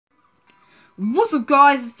What's up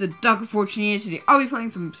guys, it's the Theduckoffortune here. Today I'll be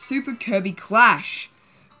playing some Super Kirby Clash.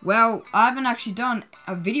 Well, I haven't actually done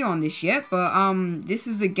a video on this yet, but this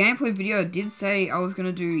is the gameplay video I did say I was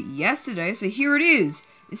gonna do yesterday, so here it is.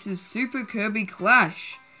 This is Super Kirby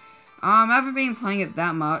Clash. I haven't been playing it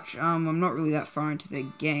that much. I'm not really that far into the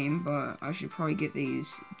game, but I should probably get these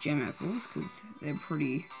gem apples because they're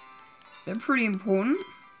pretty important.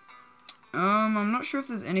 I'm not sure if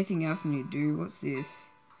there's anything else I need to do. What's this?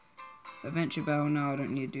 Adventure Bell, no, I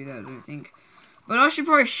don't need to do that, I don't think. But I should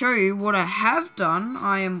probably show you what I have done.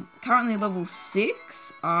 I am currently level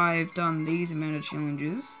 6. I've done these amount of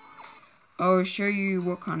challenges. I'll show you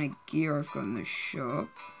what kind of gear I've got in the shop.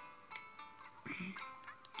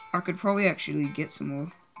 I could probably actually get some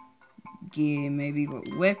more gear, maybe, but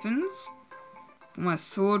weapons. For my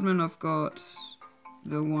swordsman, I've got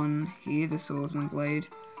the one here, the swordsman blade.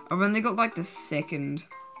 I've only got like the second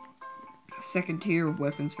tier of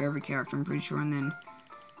weapons for every character, I'm pretty sure, and then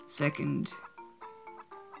second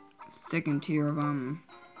tier of armor,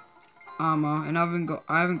 and I haven't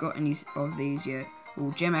got any of these yet. Well,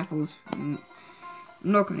 gem apples, I'm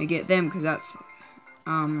not gonna get them because that's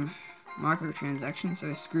microtransactions,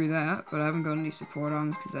 so screw that. But I haven't got any support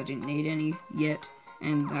arms because I didn't need any yet,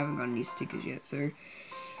 and I haven't got any stickers yet, so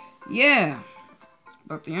yeah.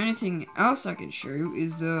 But the only thing else I can show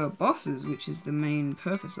is the bosses, which is the main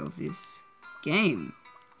purpose of this game.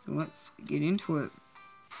 So let's get into it.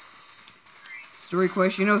 Story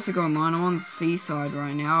quest, you can also go online. I'm on Seaside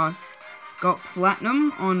right now. I've got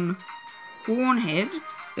Platinum on Hornhead.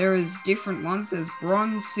 There is different ones. There's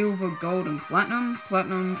Bronze, Silver, Gold, and Platinum.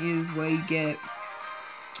 Platinum is where you get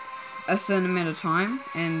a certain amount of time,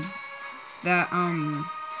 and that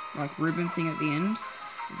like ribbon thing at the end,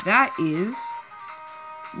 that is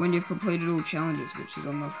when you've completed all challenges, which is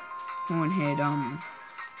on the Hornhead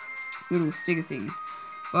little sticker thing.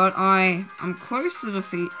 But I'm close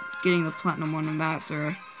to getting the platinum one on that,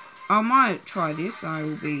 so I might try this. I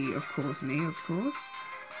will be, of course, me, of course.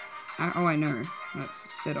 Oh, I know. Let's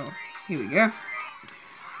set off. Here we go.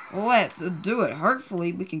 Let's do it.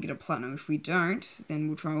 Hopefully we can get a platinum. If we don't, then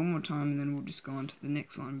we'll try one more time, and then we'll just go on to the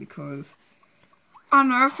next one, because I don't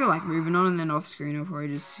know, I feel like moving on, and then off screen I'll probably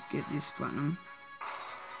just get this platinum.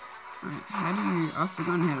 Alright, how do you... I've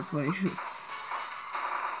forgotten how to play.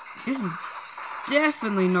 This is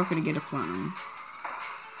definitely not going to get a platinum.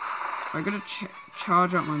 I gotta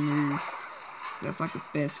charge up my moves. That's like the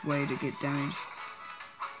best way to get damage.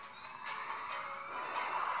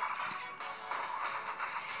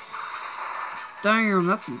 Damn,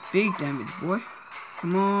 that's some big damage, boy.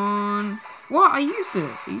 Come on. What? I used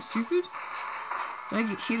it. Are you stupid? Did I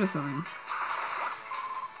get hit or something?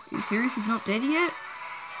 Are you serious? He's not dead yet?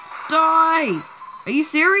 Die! Are you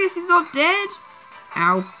serious? He's not dead?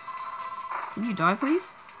 Ow. Can you die, please?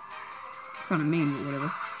 It's kind of mean, but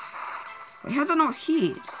whatever. Wait, how'd that not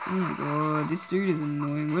hit? Oh my god, this dude is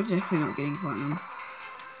annoying. We're definitely not getting platinum.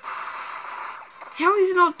 How is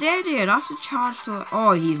he not dead yet? I have to charge to...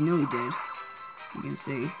 Oh, he's nearly dead. You can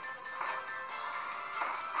see.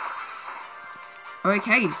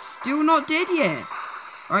 Okay, he's still not dead yet.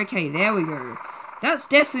 Okay, there we go. That's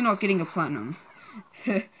definitely not getting a platinum.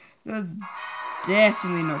 That's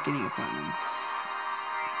definitely not getting a platinum.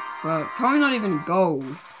 But probably not even gold.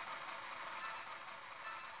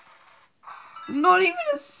 Not even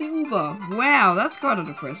a silver. Wow, that's kind of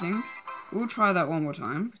depressing. We'll try that one more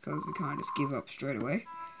time, because we can't just give up straight away.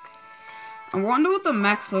 I wonder what the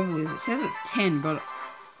max level is. It says it's 10, but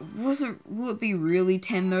will it be really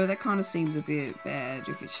 10 though? That kind of seems a bit bad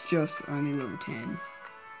if it's just only level 10.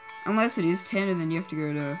 Unless it is 10, and then you have to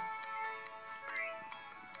go to...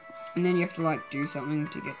 And then you have to, like, do something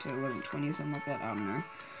to get to level 20 or something like that. I don't know.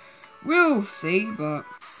 We'll see, but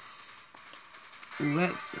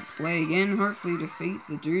let's play again. Hopefully defeat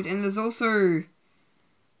the dude. And there's also...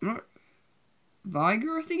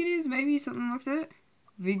 Vigor, I think it is. Maybe something like that.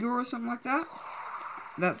 Vigor or something like that.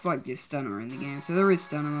 That's like your stunner in the game. So there is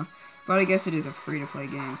stunner. But I guess it is a free-to-play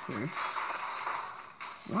game, so...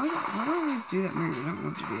 Why do I always do that move? I don't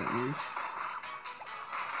want to do that move.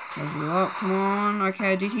 Casual up, come on.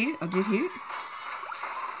 Okay, I did hit.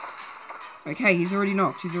 Okay, he's already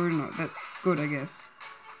knocked. That's good, I guess.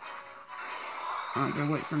 Alright,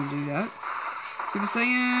 gotta wait for him to do that. Super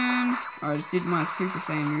Saiyan! I just did my Super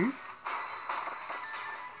Saiyan move.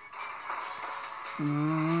 Come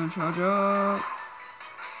on, charge up.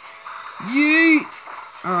 Yeet!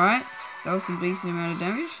 Alright, that was some decent amount of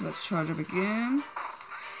damage. Let's charge up again.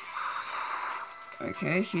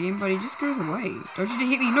 Okay, hit him, but he just goes away. Don't you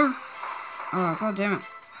hit me, no! Oh, god damn it.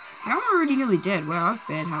 How am I already nearly dead? Wow, I have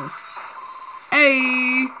bad health.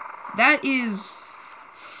 Hey! That is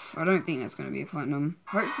I don't think that's going to be a platinum.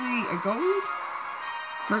 Hopefully a gold?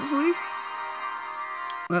 Hopefully.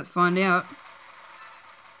 Let's find out.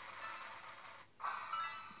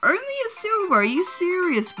 Only a silver? Are you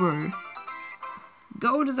serious, bro?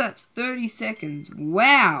 Gold is at 30 seconds.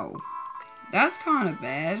 Wow. That's kind of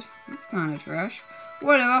bad. That's kind of trash.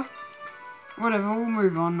 Whatever. Whatever, we'll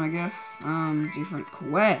move on, I guess. Different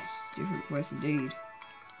quests. Different quests indeed.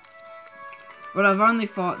 But I've only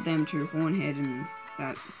fought them two, Hornhead and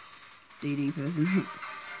that DD person.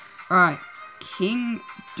 Alright. King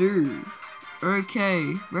Do.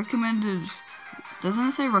 Okay. Recommended. Doesn't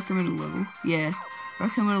it say recommended level? Yeah.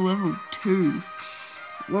 Recommended level 2.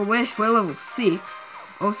 Well, we're level 6.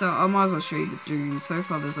 Also, I might as well show you the Doom. So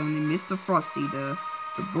far, there's only Mr. Frosty, the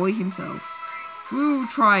boy himself. We'll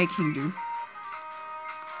try King Do.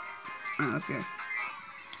 Alright, let's go.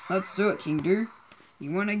 Let's do it, King Do.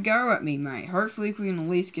 You want to go at me, mate? Hopefully, we can at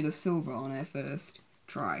least get a silver on our first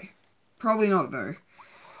try. Probably not, though.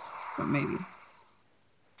 But maybe.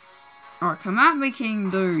 Alright, come at me, King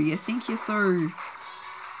Do. You think you're so...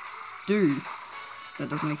 Do. That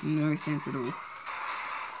doesn't make no sense at all.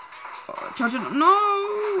 Oh, charge it.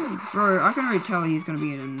 No! Bro, I can already tell he's going to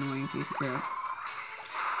be an annoying piece of crap.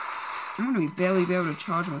 I'm going to barely be able to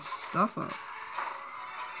charge my stuff up.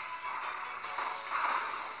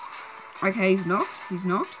 Okay, he's knocked. He's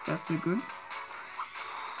knocked. That's so good.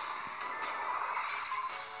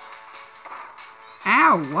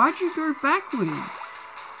 Ow! Why'd you go backwards?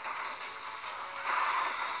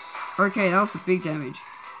 Okay, that was a big damage.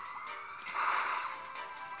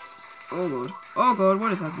 Oh god. Oh god,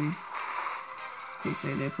 what is happening? Please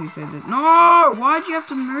stay there, please stay there. No! Why'd you have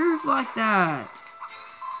to move like that?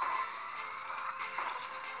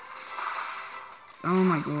 Oh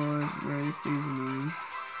my god, bro, this dude's annoying.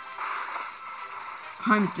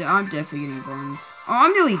 I'm definitely getting bronze. Oh,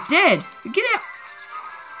 I'm nearly dead! Get out!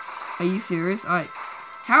 Are you serious?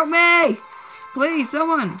 Help me! Please,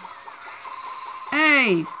 someone!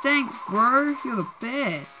 Hey, thanks, bro. You're the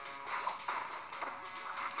best.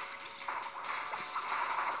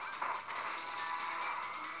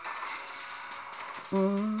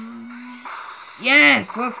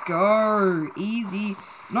 Yes, let's go. Easy.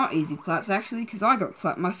 Not easy claps, actually, because I got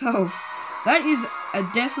clapped myself. That is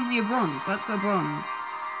definitely a bronze. That's a bronze.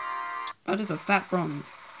 That is a fat bronze.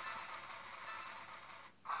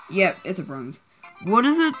 Yep, it's a bronze. What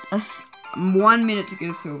is it? 1 minute to get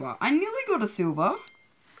a silver. I nearly got a silver.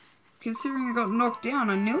 Considering I got knocked down,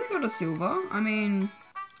 I nearly got a silver. I mean,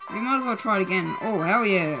 we might as well try it again. Oh, hell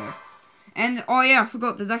yeah. And, oh yeah, I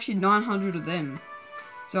forgot, there's actually 900 of them.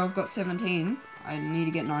 So I've got 17. I need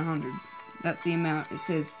to get 900. That's the amount it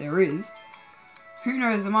says there is. Who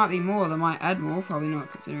knows, there might be more, they might add more. Probably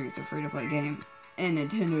not, considering it's a free-to-play game. And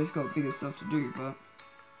Nintendo's got bigger stuff to do, but...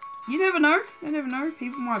 You never know. You never know.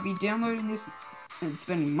 People might be downloading this and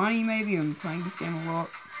spending money, maybe, and playing this game a lot.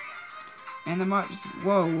 And they might just...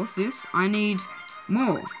 Whoa, what's this? I need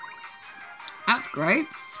more. That's great.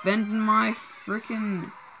 Spending my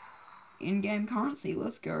freaking in-game currency.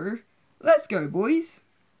 Let's go. Let's go, boys.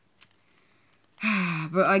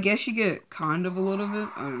 But I guess you get kind of a lot of it.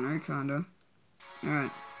 I don't know, kinda.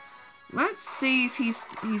 Alright. Let's see if he's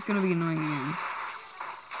gonna be annoying again.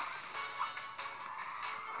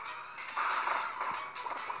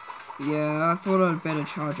 Yeah, I thought I'd better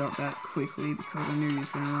charge up that quickly because I knew he was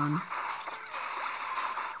gonna run.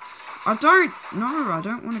 I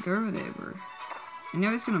don't want to go over there, bro. I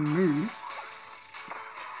know he's gonna move.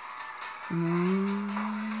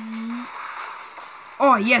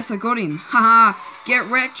 Oh, yes, I got him. Haha. Get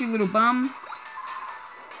wrecked, you little bum.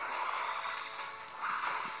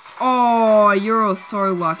 Oh, you're all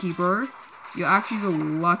so lucky, bro. You're actually the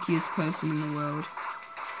luckiest person in the world.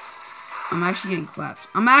 I'm actually getting clapped.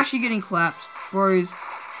 I'm actually getting clapped, bros.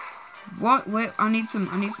 What? Wait, I need some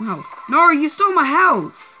health. No, you stole my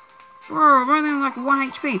health. Bro, I'm only on like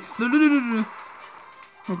 1 HP.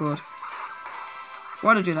 Oh god.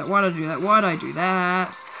 Why'd I do that? Why'd I do that? Why'd I do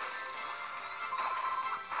that?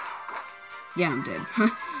 Yeah, I'm dead.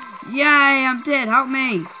 Yay, I'm dead. Help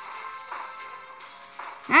me.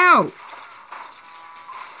 Help.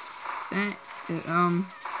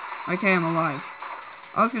 Okay, I'm alive.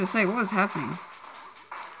 I was gonna say, what was happening?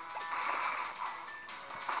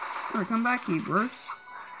 Bro, come back here, bro.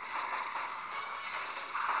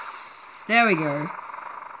 There we go.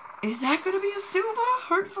 Is that gonna be a silver?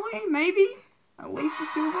 Hopefully, maybe? At least a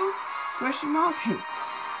silver? Question mark?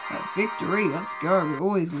 That victory, let's go. We're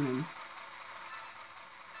always winning.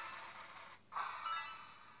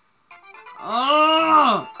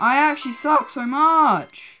 Oh! I actually suck so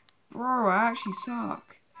much! Bro, I actually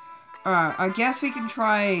suck. Alright, I guess we can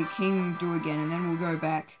try King Do again, and then we'll go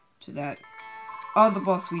back to that other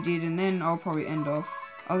boss we did, and then I'll probably end off.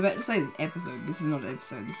 I was about to say this episode. This is not an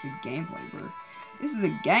episode. This is gameplay, bro. This is a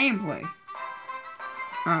gameplay.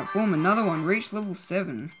 Alright, boom, another one. Reach level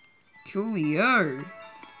 7. Coolio.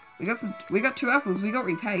 We got 2 apples. We got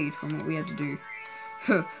repaid from what we had to do.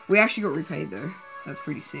 We actually got repaid though. That's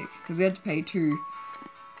pretty sick. Because we had to pay 2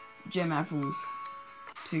 gem apples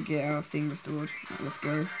to get our thing restored. Right, let's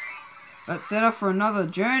go. Let's set up for another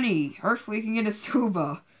journey. Hopefully we can get a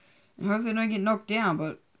silver. And hopefully don't get knocked down,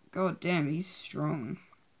 but god damn, he's strong.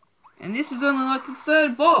 And this is only like the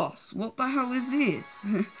 3rd boss. What the hell is this?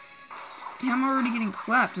 How am I already getting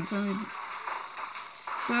clapped? It's only the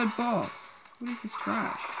 3rd boss. What is this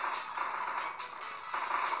trash?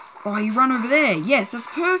 Oh, you run over there. Yes, that's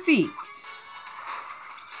perfect.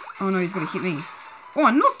 Oh no, he's gonna hit me. Oh,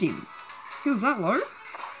 I knocked him. He was that low?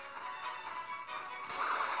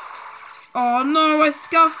 Oh no, I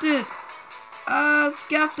scuffed it.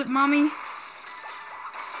 Scuffed it, mummy.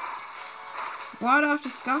 Why'd I have to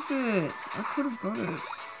scuff it? I could have got it.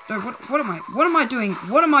 No, what am I doing?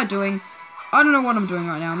 What am I doing? I don't know what I'm doing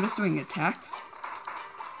right now. I'm just doing attacks.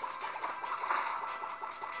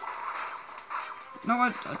 No,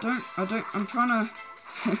 I don't, I'm trying to,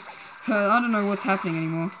 I don't know what's happening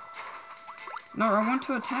anymore. No, I want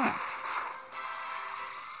to attack.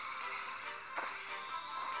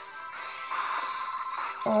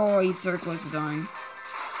 Oh, he's so close to dying.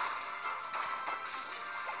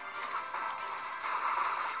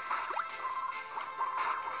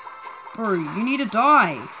 Bro, you need to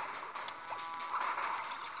die.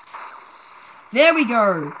 There we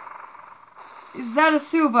go. Is that a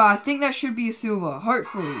silver? I think that should be a silver.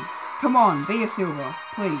 Hopefully. Come on, be a silver.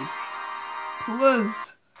 Please.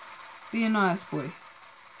 Please. Be a nice boy.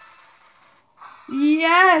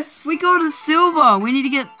 Yes! We got a silver! We need to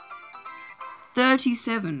get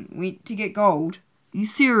 37. To get gold. Are you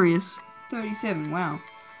serious? 37, wow.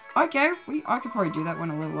 Okay, I could probably do that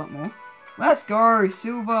when I level up more. Let's go,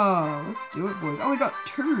 silver! Let's do it, boys. Oh, we got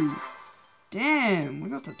 2. Damn, we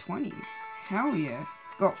got to 20. Hell yeah.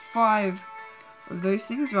 Got 5 of those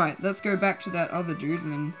things. Right, let's go back to that other dude,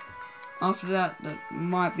 and then after that, that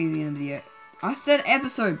might be the end of the I said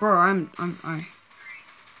episode, bro. I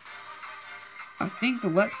think the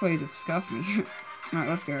Let's Plays have scuffed me. Alright,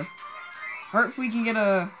 let's go. Hopefully we can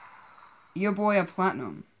get your boy a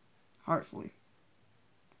platinum. Hopefully.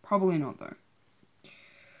 Probably not, though.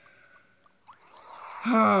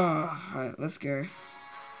 Alright, let's go.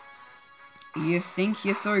 You think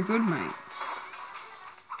you're so good, mate?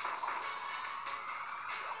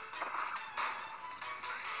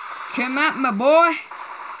 Come at me, boy!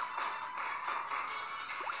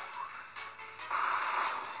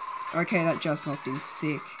 Okay, that just knocked him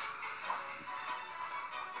sick.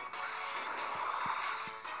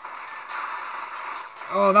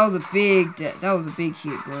 Oh, that was a big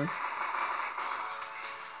hit, bro.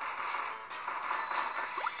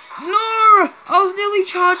 No! I was nearly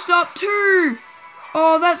charged up too!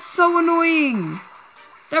 Oh, that's so annoying!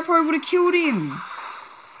 That probably would have killed him.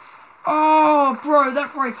 Oh, bro,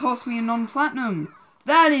 that probably cost me a non-platinum.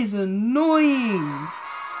 That is annoying.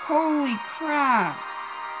 Holy crap.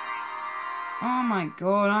 Oh my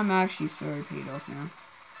god, I'm actually so peed off now.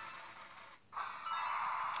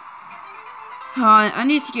 I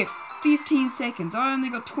need to get 15 seconds. I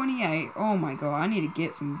only got 28. Oh my god, I need to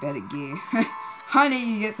get some better gear. I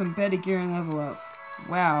need to get some better gear and level up.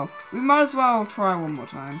 Wow. We might as well try one more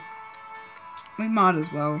time. We might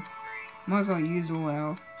as well. Might as well use all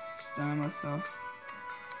our stamina stuff.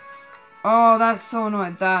 Oh, that's so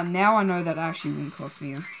annoying. Now I know that actually wouldn't cost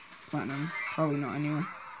me a platinum. Probably not anyway.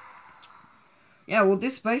 Yeah, well,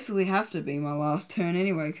 this basically have to be my last turn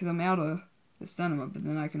anyway, because I'm out of the stamina, but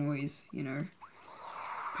then I can always, you know,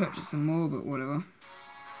 purchase some more, but whatever.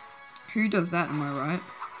 Who does that, am I right?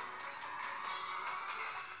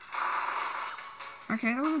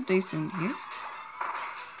 Okay, that was a decent hit.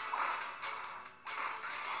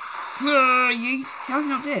 Yeet. How's he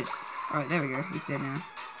not dead? Alright, there we go. He's dead now.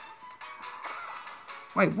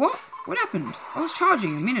 Wait, what? What happened? I was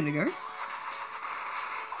charging a minute ago.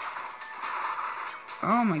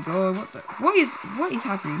 Oh my god, what is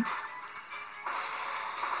happening?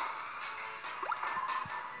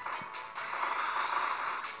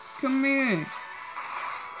 Come here.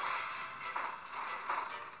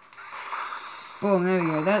 Boom, there we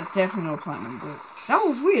go. That's definitely not a platinum, but that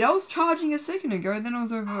was weird. I was charging a second ago, then I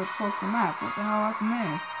was over across the map. What the hell happened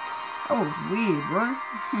there? That was weird, bro.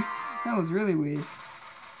 That was really weird.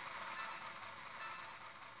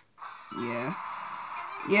 Yeah.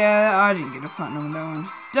 Yeah, I didn't get a platinum on that one.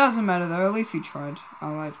 Doesn't matter though, at least we tried.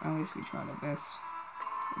 At least we tried our best.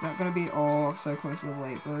 Is that gonna be... Oh, so close to level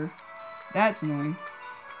 8, bro. That's annoying.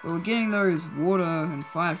 But we're getting those water and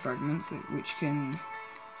fire fragments, which can...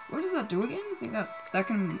 What does that do again? I think that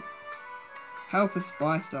can help us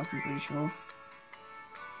buy stuff, I'm pretty sure.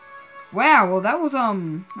 Wow, well that was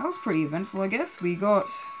pretty eventful, I guess. We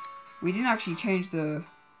didn't actually change the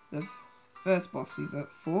first boss we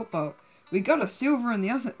fought, but we got a silver in the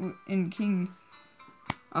other, in King...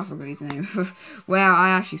 I forgot his name. Wow, I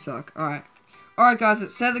actually suck. Alright guys,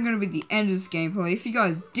 it's sadly going to be the end of this gameplay. If you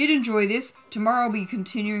guys did enjoy this, tomorrow I'll be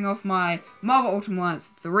continuing off my Marvel Ultimate Alliance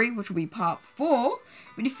 3, which will be part 4.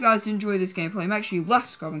 But if you guys did enjoy this gameplay, make sure you like,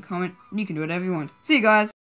 subscribe, and comment, and you can do whatever you want. See you guys!